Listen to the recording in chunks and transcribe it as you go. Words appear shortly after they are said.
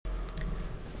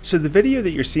So the video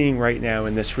that you're seeing right now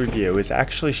in this review is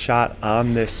actually shot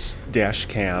on this dash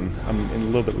cam. A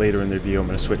little bit later in the review I'm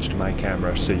going to switch to my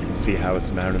camera so you can see how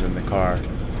it's mounted in the car.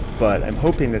 But I'm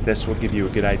hoping that this will give you a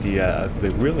good idea of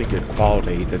the really good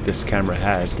quality that this camera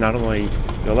has. Not only,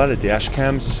 a lot of dash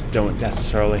cams don't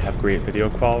necessarily have great video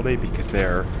quality because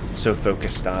they're so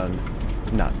focused on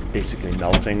not basically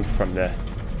melting from the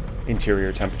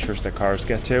interior temperatures that cars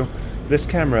get to. This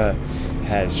camera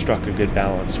has struck a good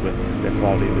balance with the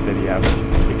quality of the video.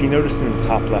 If you notice in the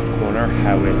top left corner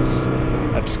how it's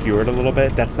obscured a little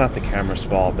bit, that's not the camera's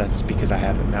fault. That's because I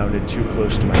have it mounted too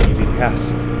close to my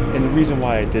EasyPass. And the reason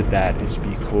why I did that is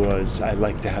because I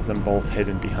like to have them both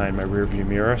hidden behind my rear view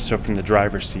mirror, so from the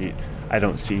driver's seat I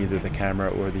don't see either the camera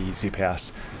or the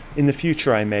EasyPass. In the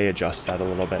future I may adjust that a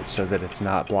little bit so that it's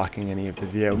not blocking any of the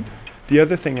view. The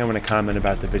other thing I want to comment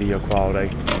about the video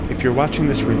quality, if you're watching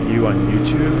this review on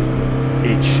YouTube,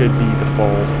 it should be the full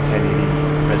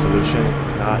 1080 resolution. If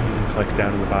it's not, you can click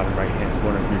down in the bottom right hand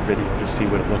corner of your video to see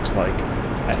what it looks like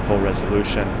at full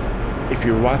resolution. If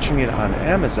you're watching it on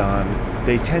Amazon,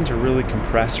 they tend to really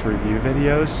compress review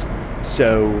videos,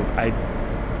 so I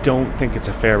don't think it's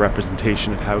a fair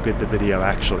representation of how good the video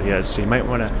actually is. So you might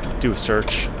want to do a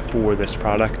search for this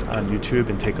product on YouTube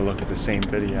and take a look at the same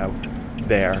video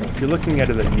there. If you're looking at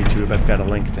it on YouTube, I've got a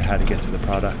link to how to get to the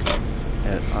product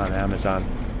on Amazon.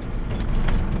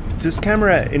 This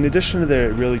camera, in addition to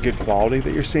the really good quality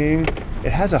that you're seeing,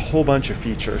 it has a whole bunch of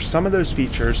features. Some of those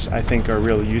features I think are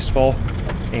really useful,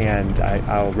 and I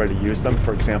already use them.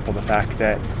 For example, the fact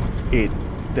that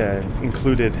the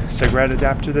included cigarette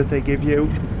adapter that they give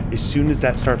you, as soon as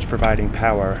that starts providing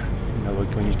power,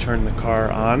 like when you turn the car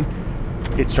on,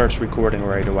 it starts recording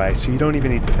right away. So you don't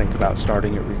even need to think about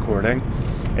starting it recording,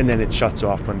 and then it shuts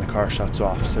off when the car shuts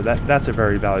off. So that's a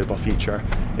very valuable feature.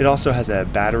 It also has a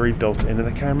battery built into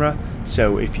the camera,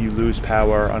 so if you lose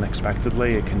power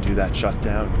unexpectedly, it can do that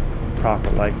shutdown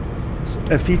properly.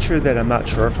 A feature that I'm not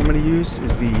sure if I'm going to use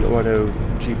is the auto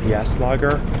GPS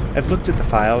logger. I've looked at the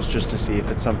files just to see if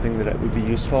it's something that would be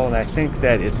useful, and I think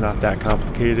that it's not that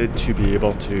complicated to be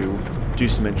able to do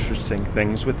some interesting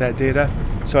things with that data,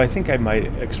 so I think I might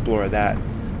explore that.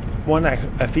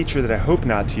 A feature that I hope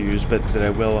not to use, but that I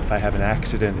will if I have an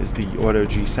accident, is the auto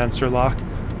G sensor lock.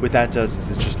 What that does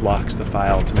is it just locks the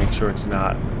file to make sure it's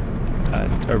not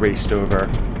erased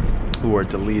over or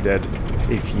deleted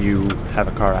if you have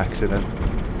a car accident.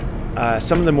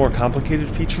 Some of the more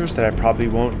complicated features that I probably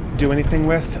won't do anything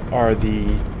with are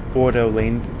the auto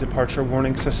lane departure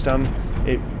warning system.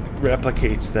 It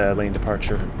replicates the lane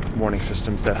departure warning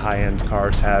systems that high-end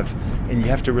cars have, and you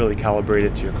have to really calibrate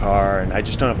it to your car, and I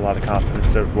just don't have a lot of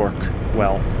confidence that it would work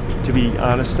well. To be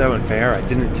honest though and fair, I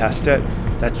didn't test it.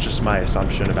 That's just my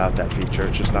assumption about that feature.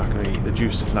 It's just not going to be, the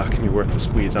juice is not going to be worth the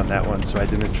squeeze on that one, so I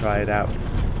didn't try it out.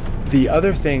 The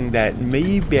other thing that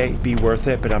may be worth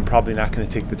it, but I'm probably not going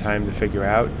to take the time to figure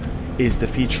out, is the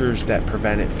features that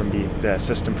prevent it from the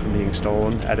system from being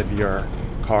stolen out of your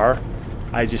car.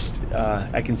 I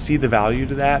can see the value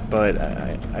to that, but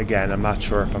again, I'm not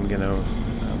sure if I'm going to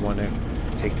want to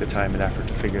take the time and effort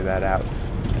to figure that out.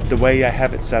 The way I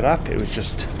have it set up, it was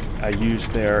just, I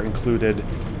used their included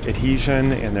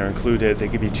adhesion, and they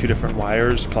give you 2 different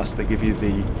wires, plus they give you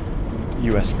the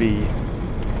USB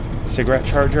cigarette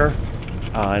charger,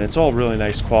 and it's all really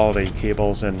nice quality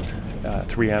cables and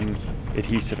 3M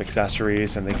adhesive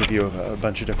accessories, and they give you a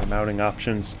bunch of different mounting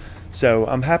options. So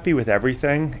I'm happy with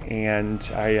everything, and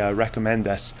I recommend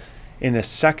this. In a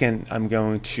second,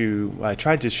 I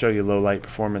tried to show you low light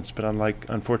performance, but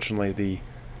unfortunately the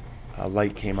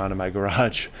light came out of my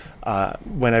garage.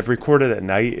 When I've recorded at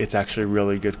night, it's actually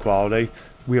really good quality.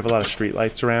 We have a lot of street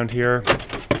lights around here,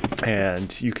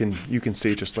 and you can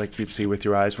see just like you'd see with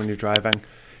your eyes when you're driving.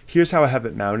 Here's how I have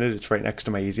it mounted. It's right next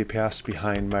to my EasyPass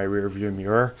behind my rear view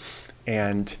mirror,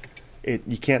 and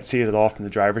you can't see it at all from the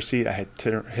driver's seat. I had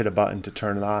to hit a button to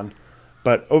turn it on.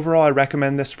 But overall, I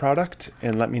recommend this product,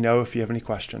 and let me know if you have any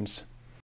questions.